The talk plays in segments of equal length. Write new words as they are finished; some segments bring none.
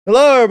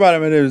Hello everybody,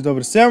 my name is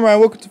NovaDaSamurai.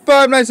 Welcome to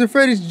Five Nights at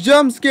Freddy's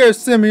Jump Scare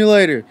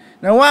Simulator.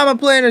 Now why am I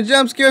playing a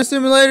Jump Scare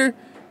Simulator?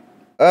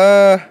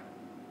 I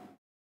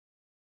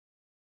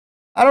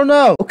don't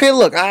know. Okay,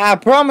 look, I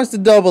promised to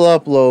double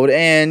upload,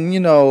 and you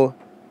know,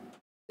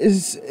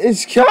 it's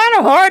kind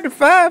of hard to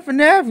find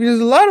FNAF. There's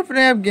a lot of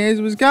FNAF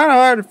games, but it's kind of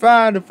hard to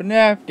find the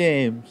FNAF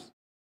games.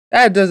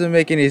 That doesn't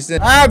make any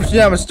sense. I'm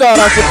gonna start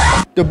off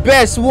with the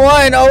best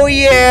one. Oh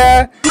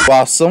yeah!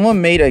 Wow,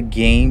 someone made a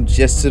game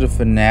just to the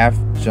FNAF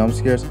jump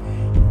scares.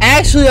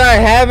 Actually, I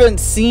haven't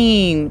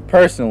seen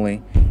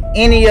personally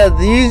any of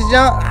these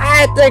jump.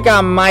 I think I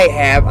might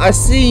have. I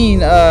seen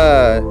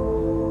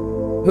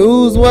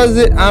whose was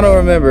it? I don't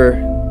remember.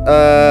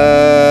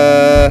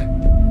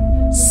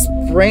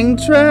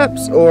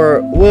 Springtrap's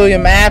or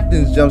William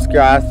Afton's jump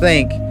scare. I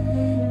think.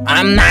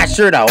 I'm not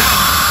sure though.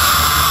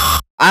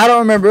 I don't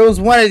remember. It was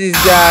one of these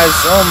guys.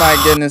 Oh my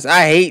goodness.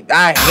 I hate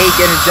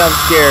getting jump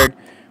scared.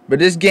 But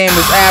this game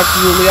is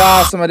absolutely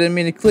awesome. I didn't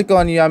mean to click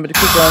on you. I meant to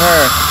click on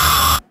her.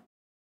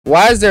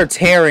 Why is there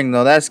tearing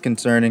though? That's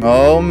concerning.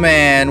 Oh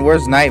man,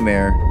 where's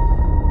Nightmare?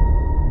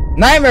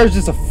 Nightmare is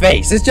just a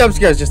face. This jump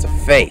scare is just a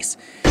face.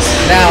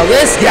 Now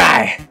this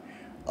guy.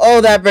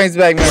 Oh, that brings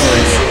back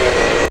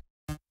memories.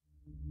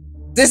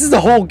 This is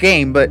the whole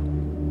game, but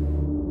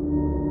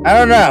I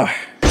don't know.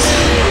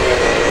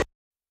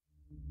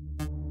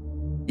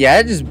 Yeah,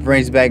 it just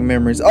brings back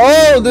memories.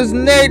 Oh, there's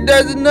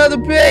another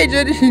page.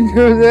 I didn't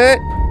know that.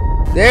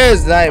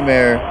 There's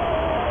Nightmare.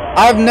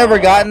 I've never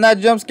gotten that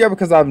jump scare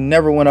because I've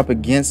never went up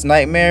against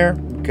Nightmare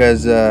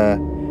because I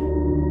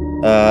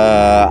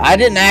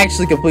didn't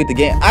actually complete the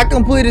game. I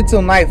completed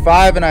till night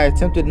 5 and I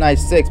attempted night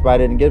 6, but I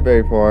didn't get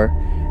very far.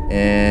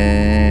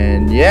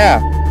 And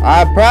yeah,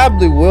 I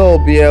probably will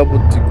be able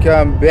to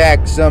come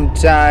back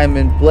sometime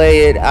and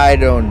play it. I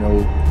don't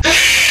know.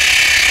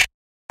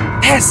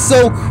 That's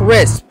so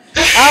crisp.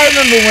 I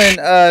remember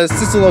when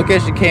Sister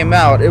Location came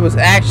out. It was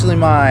actually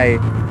my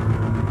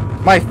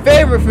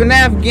favorite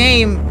FNAF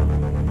game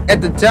at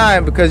the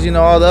time because, you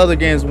know, all the other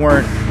games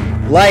weren't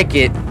like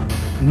it.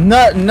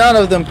 None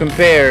of them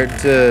compared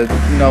to,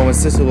 you know, when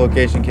Sister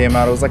Location came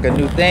out. It was like a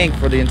new thing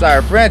for the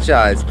entire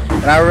franchise,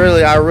 and I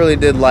really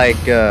did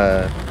like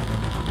the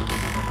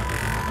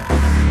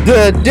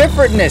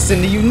differentness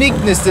and the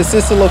uniqueness that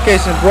Sister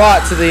Location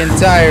brought to the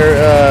entire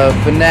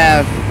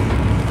FNAF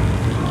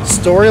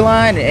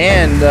storyline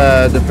and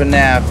the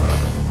FNAF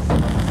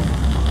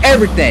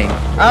everything.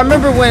 I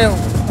remember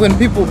when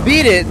people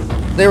beat it,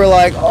 they were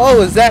like,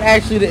 oh, is that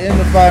actually the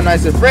end of Five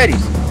Nights at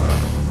Freddy's?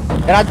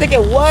 And I think it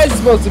was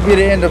supposed to be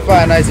the end of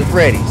Five Nights at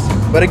Freddy's.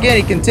 But again,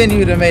 he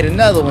continued and made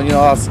another one. You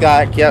know,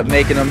 Scott kept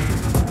making them.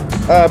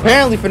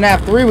 Apparently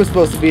FNAF 3 was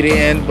supposed to be the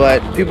end,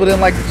 but people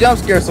didn't like the jump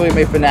scare, so he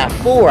made FNAF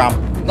 4.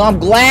 I'm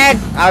glad.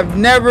 I've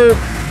never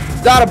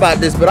thought about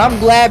this, but I'm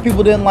glad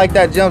people didn't like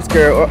that jump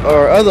scare,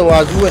 or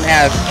otherwise we wouldn't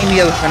have any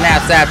other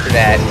FNAFs after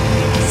that.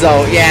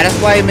 So yeah, that's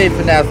why he made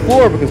FNAF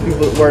 4, because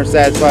people weren't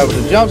satisfied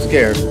with the jump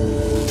scare.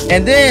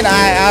 And then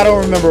I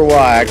don't remember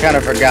why, I kind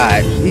of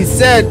forgot. He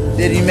said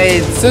that he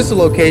made Sister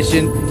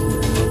Location,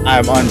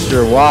 I'm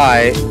unsure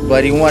why,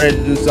 but he wanted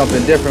to do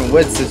something different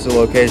with Sister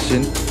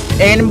Location.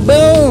 And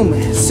boom,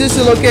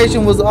 Sister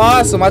Location was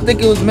awesome. I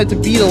think it was meant to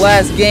be the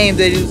last game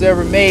that he was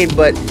ever made,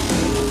 but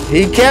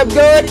he kept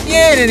going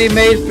again, and he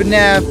made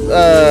FNAF,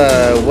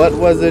 what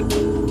was it?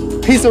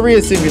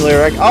 Pizzeria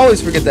Simulator. I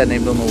always forget that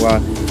name, don't know why.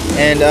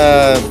 And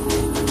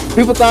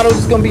people thought it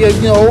was gonna be a,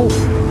 you know,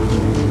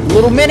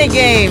 little mini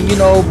game, you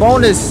know,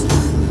 bonus.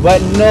 But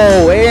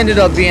no, it ended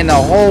up being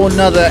a whole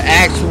nother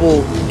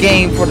actual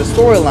game for the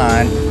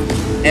storyline.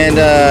 And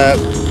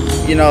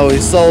you know, he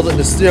sold it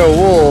to Steel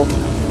Wool.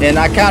 And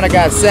I kind of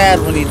got sad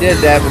when he did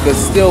that, because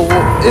Steel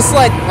Wool, it's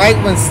like right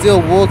when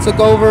Steel Wool took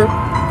over,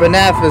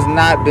 FNAF has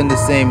not been the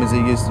same as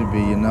it used to be,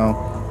 you know,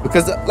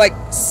 because like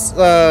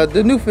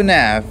the new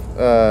FNAF,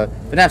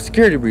 FNAF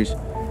Security Breach,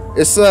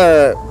 it's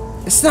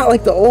not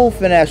like the old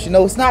FNAF, you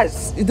know.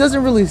 It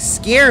doesn't really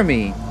scare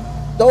me.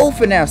 The old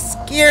FNAF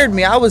scared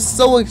me. I was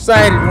so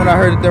excited when I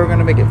heard that they were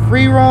gonna make it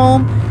free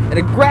roam, and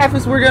the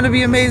graphics were gonna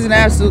be amazing.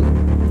 Absolutely,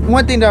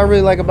 one thing that I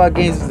really like about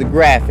games is the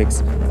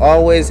graphics.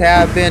 Always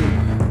have been.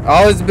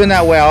 Always been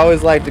that way. I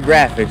always liked the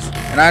graphics,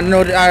 and I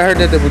heard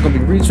that there was gonna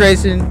be ray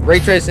tracing, and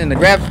the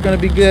graphics were gonna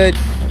be good.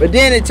 But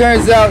then it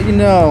turns out, you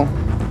know,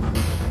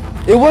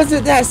 it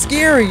wasn't that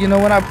scary. You know,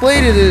 when I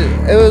played it,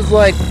 it was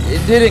like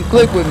it didn't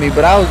click with me.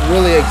 But I was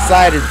really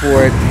excited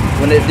for it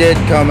when it did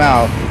come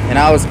out, and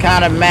I was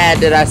kind of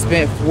mad that I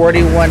spent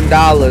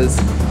 $41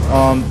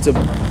 to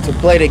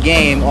play the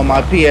game on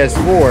my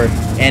PS4,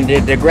 and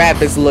the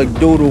graphics looked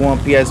doodle on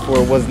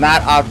PS4. It was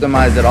not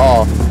optimized at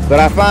all. But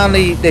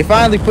they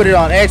finally put it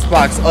on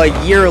Xbox a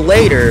year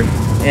later,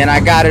 and I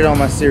got it on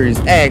my Series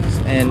X,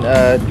 and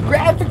the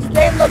graphics,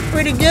 they look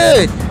pretty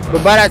good.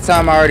 But by that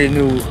time, I already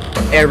knew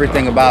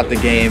everything about the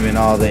game and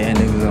all the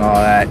endings and all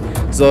that,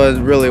 so it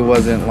really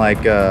wasn't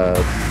like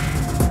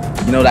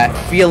you know, that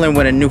feeling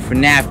when a new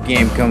FNAF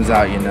game comes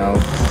out. You know,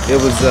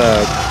 it was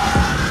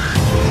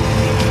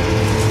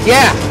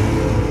yeah.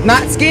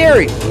 Not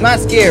scary. Not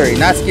scary.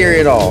 Not scary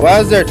at all. Why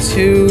is there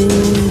 2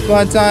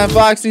 Funtime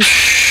Foxies?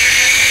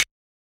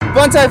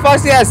 Funtime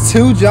Foxy has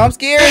 2 jump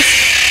scares?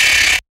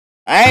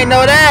 I ain't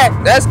know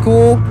that. That's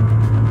cool.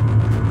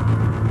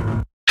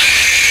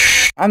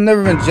 I've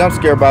never been jump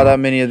scared by that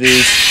many of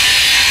these.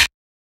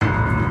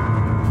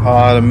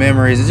 Oh, the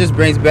memories. It just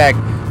brings back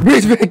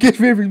good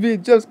memories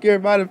being jump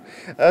scared by them.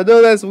 I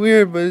know that's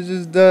weird, but it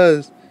just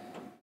does.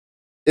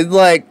 It's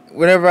like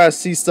whenever I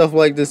see stuff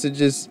like this, it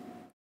just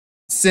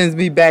sends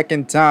me back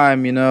in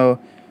time, you know.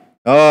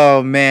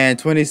 Oh man,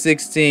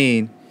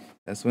 2016.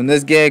 That's when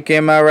this game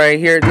came out right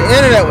here. The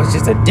internet was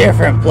just a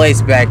different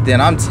place back then,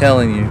 I'm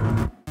telling you.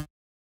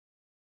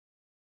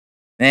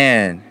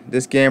 Man,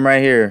 this game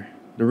right here.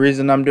 The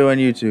reason I'm doing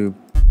YouTube.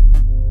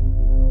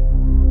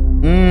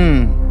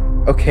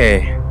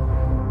 Okay.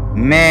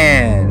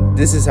 Man,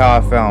 this is how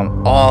I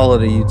found all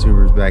of the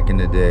YouTubers back in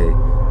the day.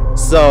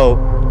 So,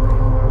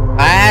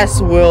 I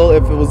asked Will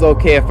if it was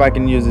okay if I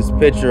can use this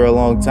picture a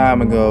long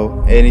time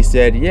ago, and he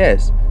said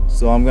yes.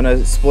 So I'm gonna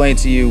explain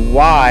to you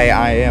why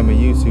I am a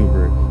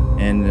YouTuber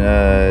and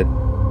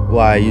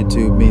why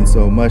YouTube means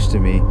so much to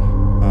me.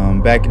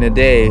 Back in the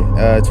day,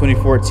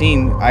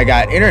 2014, I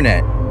got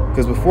internet.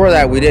 Because before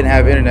that, we didn't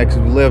have internet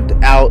because we lived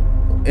out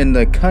in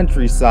the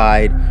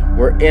countryside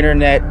where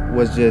internet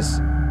was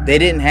just, they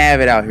didn't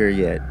have it out here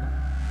yet.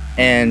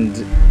 And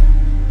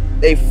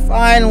they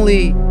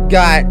finally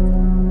got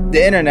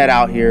the internet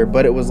out here,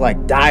 but it was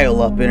like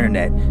dial-up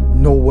internet.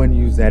 No one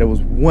used that. It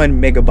was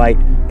 1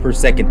 megabyte per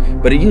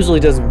second, but it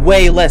usually does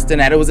way less than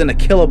that. It was in the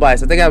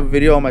kilobytes. I think I have a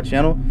video on my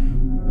channel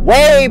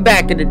way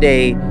back in the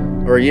day,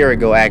 or a year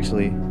ago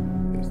actually.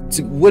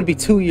 Would be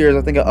 2 years.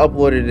 I think I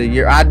uploaded it a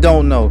year. I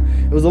don't know.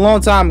 It was a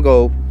long time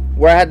ago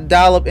where I had to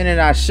dial up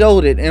internet. I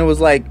showed it, and it was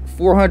like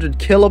 400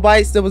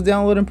 kilobytes that was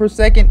downloading per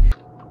second.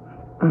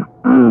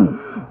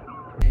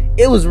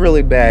 It was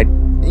really bad.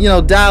 You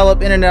know, dial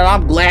up internet.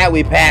 I'm glad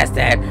we passed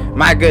that.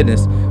 My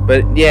goodness.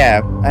 But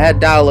yeah, I had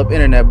dial up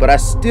internet, but I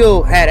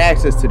still had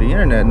access to the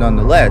internet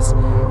nonetheless.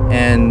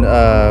 And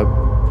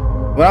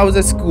when I was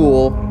at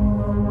school,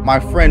 my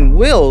friend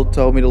Will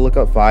told me to look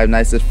up Five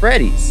Nights at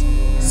Freddy's.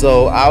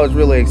 So I was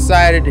really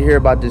excited to hear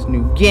about this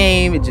new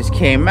game. It just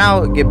came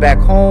out. Get back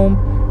home,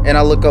 and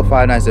I look up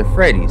Five Nights at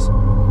Freddy's.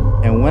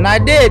 And when I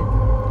did,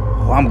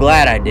 oh, I'm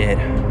glad I did.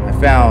 I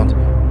found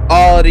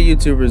all of the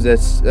YouTubers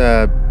that's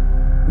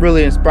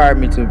really inspired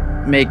me to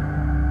make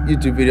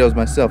YouTube videos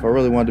myself. I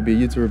really wanted to be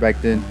a YouTuber back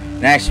then,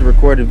 and I actually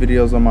recorded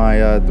videos on my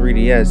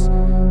 3DS.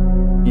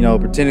 You know,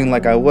 pretending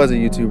like I was a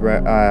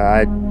YouTuber.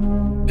 I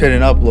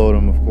couldn't upload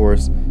them, of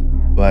course,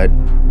 but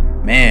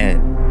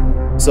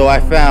man. So I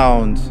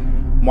found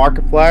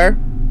Markiplier,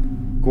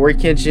 Gory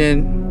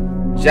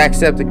Kitchen,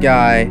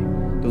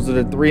 Jacksepticeye. Those are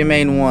the 3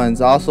 main ones.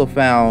 I also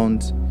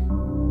found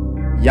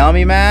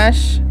Yummy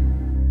Mash.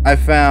 I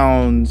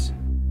found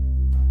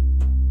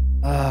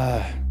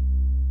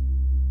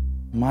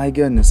my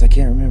goodness, I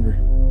can't remember.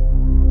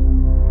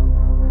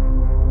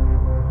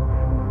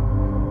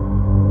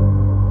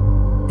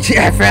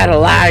 Yeah, I found a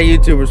lot of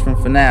YouTubers from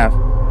FNAF.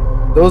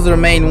 Those are the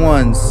main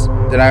ones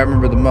that I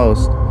remember the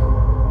most.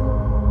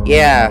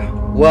 Yeah,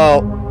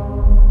 well,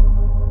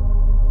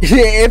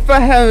 if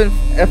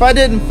I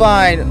didn't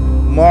find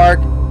Mark,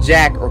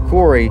 Jack, or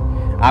Corey,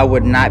 I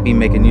would not be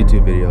making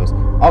YouTube videos.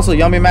 Also,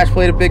 Yummy Mash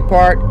played a big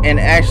part, and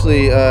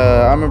actually,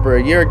 I remember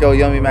a year ago,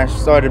 Yummy Mash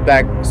started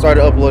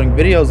uploading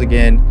videos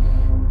again,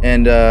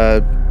 and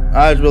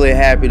I was really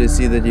happy to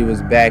see that he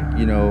was back,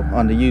 you know,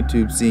 on the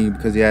YouTube scene,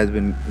 because he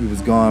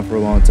was gone for a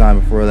long time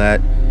before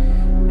that.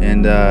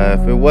 And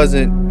if it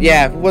wasn't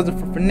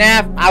for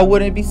FNAF, I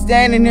wouldn't be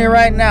standing here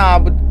right now. I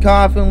would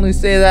confidently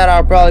say that.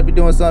 I'll probably be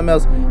doing something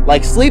else,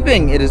 like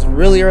sleeping. It is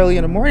really early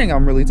in the morning.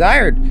 I'm really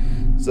tired.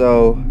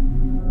 So,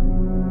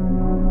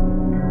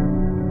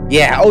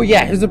 yeah. Oh,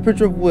 yeah. Here's a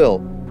picture of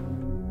Will.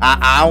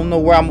 I don't know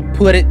where I'm going to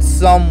put it,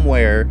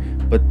 somewhere.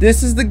 But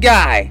this is the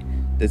guy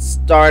that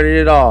started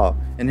it all.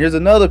 And here's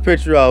another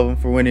picture of him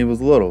for when he was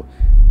little.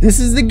 This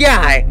is the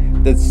guy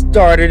that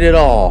started it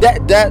all.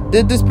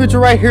 Did this picture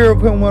right here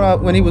of him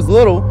when he was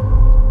little.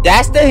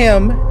 That's the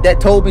him that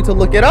told me to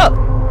look it up.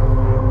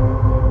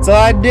 So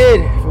I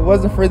did. If it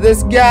wasn't for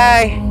this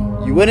guy,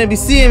 you wouldn't be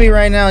seeing me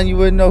right now, and you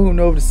wouldn't know who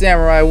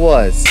NovaDaSamurai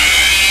was.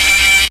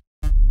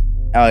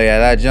 Oh yeah,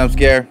 that jump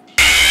scare.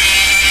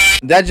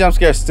 That jump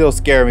scare still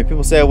scared me.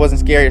 People say it wasn't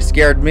scary. It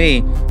scared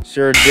me.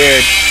 Sure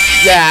did.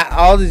 Yeah,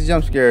 all these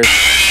jump scares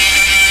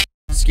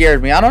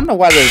scared me. I don't know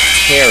why they're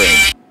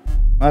tearing.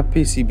 My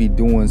PC be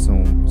doing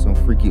some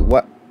freaky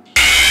what?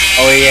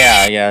 Oh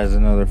yeah, there's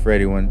another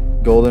Freddy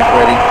one. Golden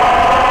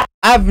Freddy.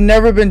 I've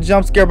never been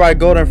jump scared by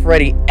Golden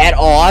Freddy at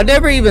all. I've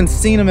never even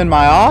seen him in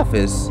my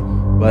office.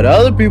 But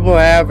other people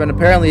have, and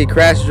apparently it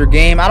crashes your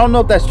game. I don't know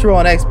if that's true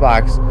on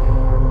Xbox.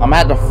 I'm gonna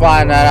have to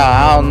find that out.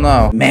 I don't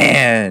know.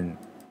 Man.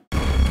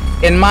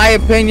 In my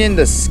opinion,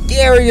 the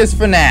scariest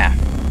FNAF.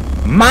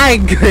 My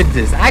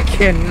goodness, I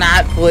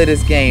cannot play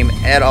this game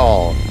at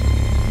all.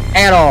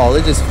 At all.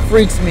 It just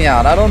freaks me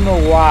out. I don't know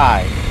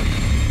why.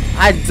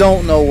 I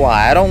don't know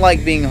why. I don't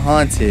like being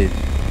haunted.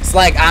 It's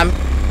like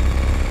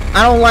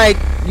I don't like,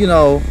 you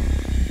know,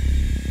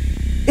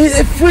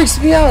 it freaks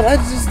me out. I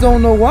just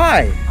don't know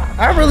why.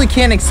 I really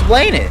can't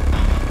explain it.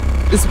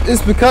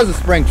 It's because of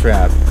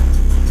Springtrap,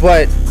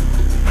 but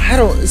I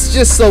don't. It's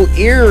just so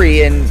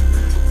eerie and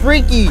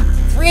freaky.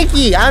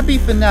 I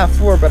beat FNAF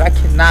 4, but I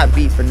cannot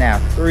beat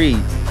FNAF 3.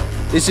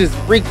 It's just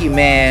freaky,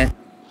 man.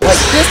 Like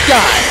this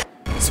guy,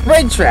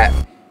 Springtrap.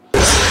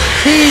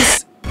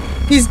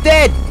 He's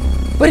dead,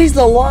 but he's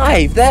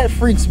alive. That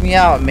freaks me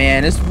out,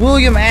 man. It's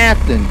William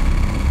Afton,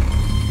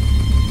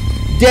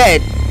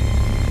 dead,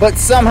 but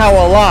somehow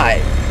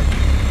alive.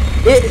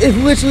 It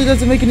literally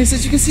doesn't make any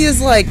sense. You can see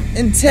his like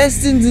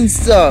intestines and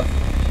stuff,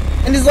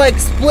 and he's like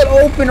split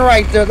open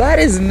right there. That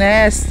is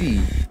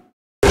nasty.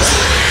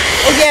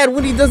 Oh yeah,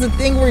 when he does a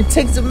thing where he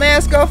takes the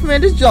mask off,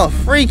 man, this junk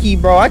freaky,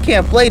 bro. I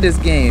can't play this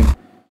game.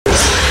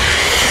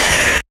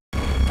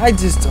 I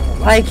just don't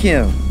like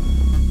him.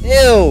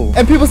 Ew.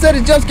 And people said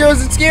the jump scare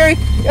wasn't scary.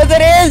 Yes,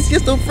 it is.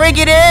 Yes, the freak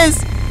it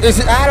is.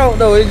 I don't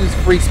know. It just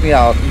freaks me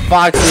out. And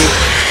Foxy,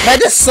 man,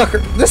 this sucker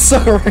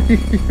right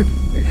here.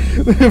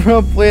 Whenever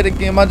I'm playing the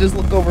game, I just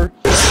look over.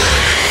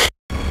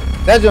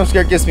 That jump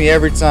scare gets me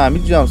every time.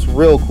 He jumps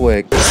real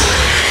quick.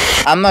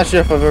 I'm not sure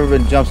if I've ever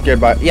been jump scared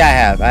by. Yeah, I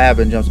have. I have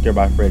been jump scared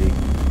by Freddy.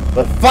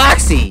 But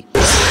Foxy,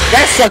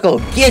 that sucker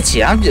will get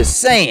you. I'm just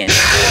saying.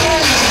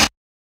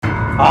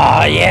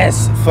 Ah,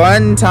 yes.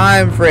 Fun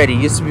Time Freddy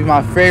used to be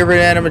my favorite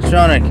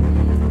animatronic.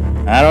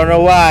 I don't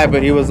know why,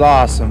 but he was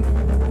awesome.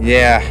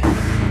 Yeah,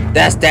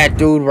 that's that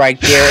dude right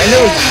there. And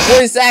there was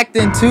voice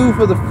acting too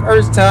for the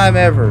first time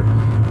ever.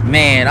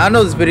 Man, I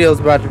know this video is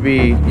about to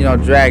be, you know,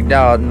 dragged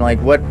out and like,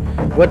 what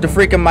the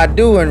freak am I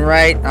doing,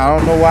 right? I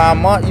don't know why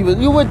I'm on.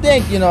 You would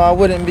think, you know, I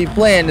wouldn't be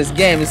playing this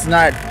game. It's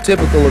not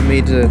typical of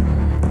me to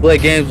play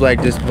games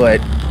like this, but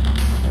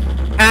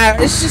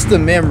it's just the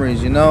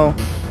memories, you know.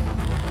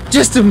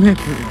 Just the memories.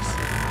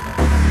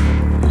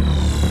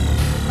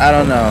 I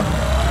don't know.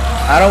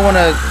 I don't want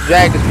to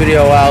drag this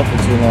video out for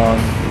too long.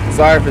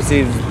 Sorry if it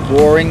seems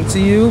boring to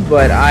you,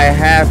 but I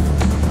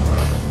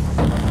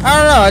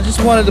don't know. I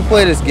just wanted to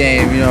play this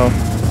game, you know.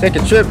 Take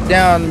a trip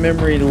down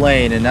memory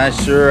lane, and I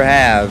sure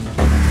have.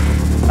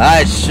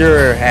 I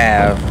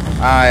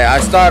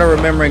started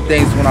remembering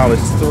things when I was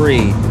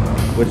 3,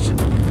 which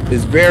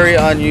is very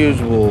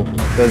unusual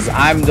because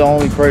I'm the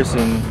only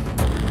person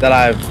that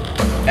I've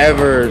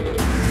ever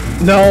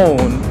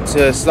known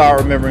to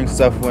start remembering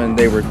stuff when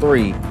they were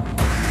 3.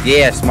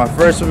 Yes, my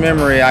first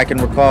memory I can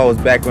recall was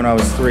back when I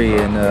was 3,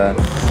 and I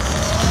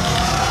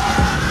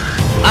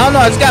don't know,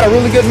 I just got a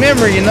really good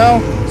memory, you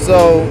know.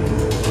 So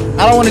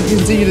I don't want to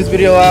continue this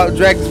video out,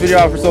 drag this video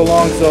out for so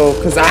long, so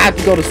because I have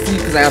to go to sleep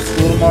because I have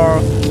school tomorrow,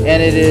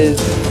 and it is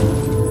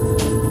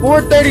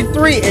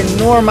 4:33.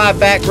 Ignore my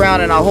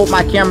background, and I hope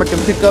my camera can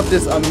pick up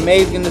this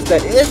amazingness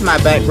that is my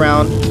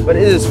background. But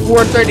it is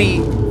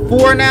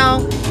 4:34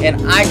 now,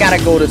 and I gotta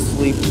go to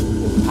sleep.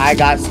 I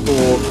got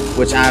school,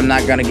 which I'm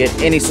not gonna get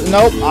any.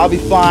 Nope, I'll be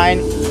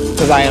fine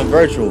because I am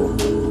virtual.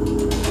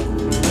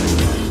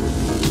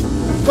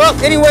 Well,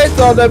 anyway,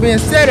 so all that being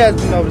said, as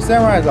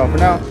NovaDaSamurai is all for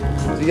now.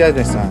 See you guys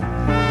next time.